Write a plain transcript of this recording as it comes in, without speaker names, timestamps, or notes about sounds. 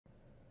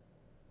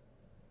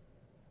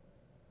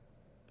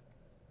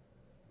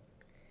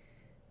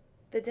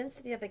The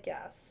density of a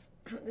gas.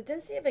 The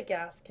density of a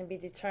gas can be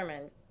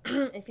determined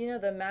if you know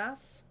the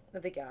mass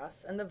of the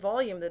gas and the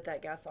volume that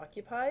that gas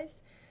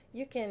occupies.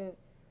 You can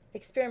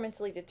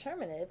experimentally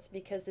determine it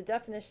because the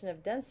definition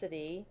of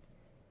density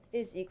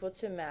is equal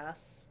to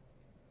mass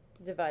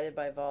divided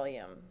by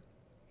volume.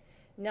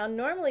 Now,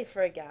 normally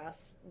for a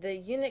gas, the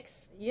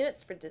units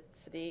for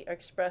density are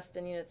expressed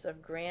in units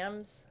of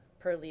grams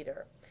per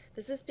liter.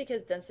 This is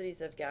because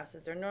densities of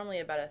gases are normally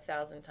about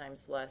 1,000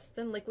 times less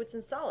than liquids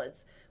and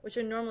solids, which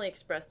are normally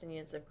expressed in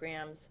units of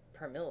grams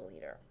per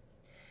milliliter.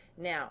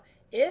 Now,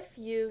 if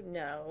you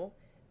know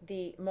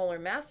the molar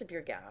mass of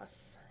your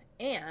gas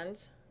and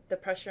the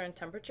pressure and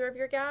temperature of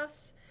your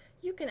gas,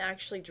 you can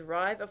actually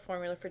derive a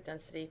formula for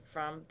density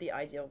from the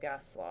ideal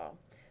gas law.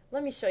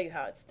 Let me show you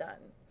how it's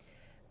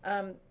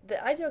done.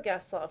 The ideal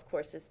gas law, of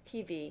course, is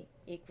PV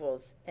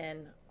equals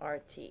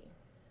nRT.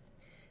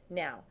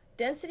 Now,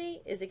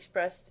 density is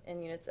expressed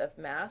in units of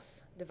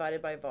mass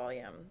divided by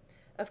volume.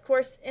 Of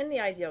course, in the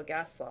ideal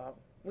gas law,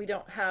 we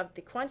don't have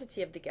the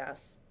quantity of the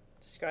gas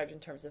described in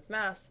terms of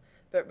mass,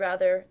 but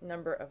rather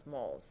number of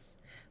moles.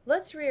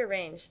 Let's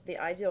rearrange the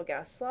ideal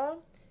gas law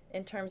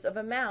in terms of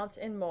amount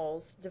in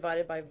moles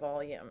divided by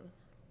volume.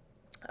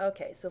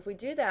 Okay, so if we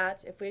do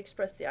that, if we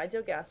express the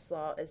ideal gas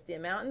law as the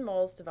amount in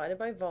moles divided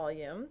by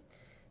volume,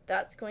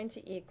 that's going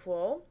to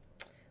equal,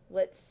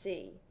 let's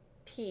see,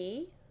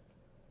 P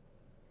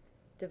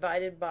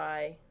divided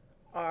by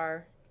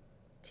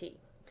RT.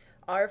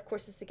 R, of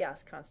course, is the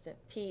gas constant,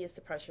 P is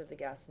the pressure of the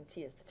gas, and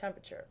T is the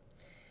temperature.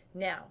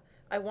 Now,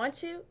 I want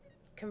to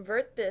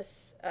convert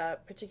this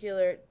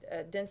particular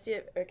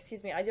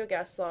ideal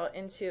gas law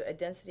into a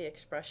density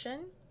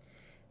expression,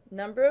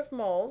 number of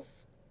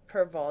moles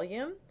per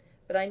volume,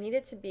 but I need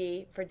it to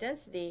be for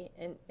density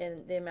in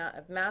the amount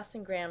of mass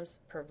in grams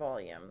per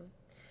volume.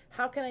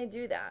 How can I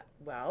do that?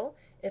 Well,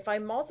 if I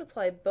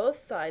multiply both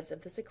sides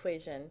of this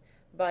equation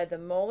by the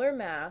molar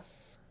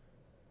mass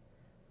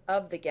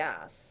of the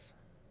gas,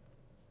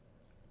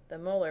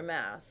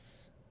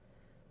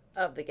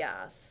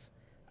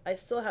 I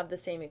still have the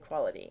same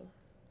equality.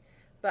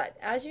 But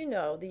as you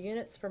know, the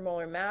units for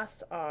molar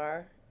mass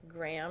are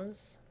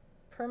grams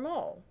per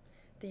mole.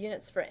 The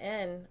units for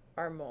N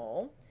are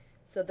mole.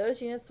 So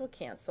those units will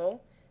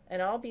cancel,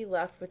 and I'll be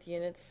left with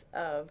units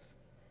of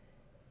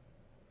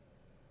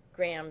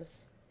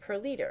grams per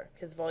liter,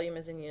 because volume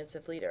is in units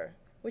of liter,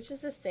 which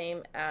is the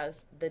same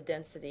as the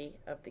density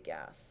of the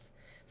gas.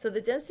 So the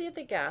density of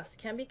the gas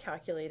can be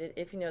calculated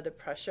if you know the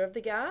pressure of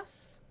the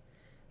gas,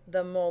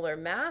 the molar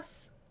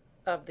mass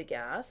of the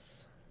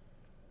gas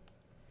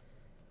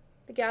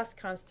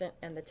constant,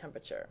 and the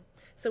temperature.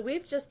 So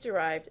we've just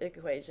derived an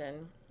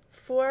equation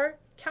for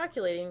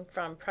calculating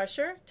from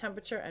pressure,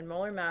 temperature, and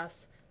molar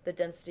mass the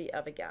density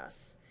of a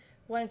gas.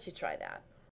 Why don't you try that?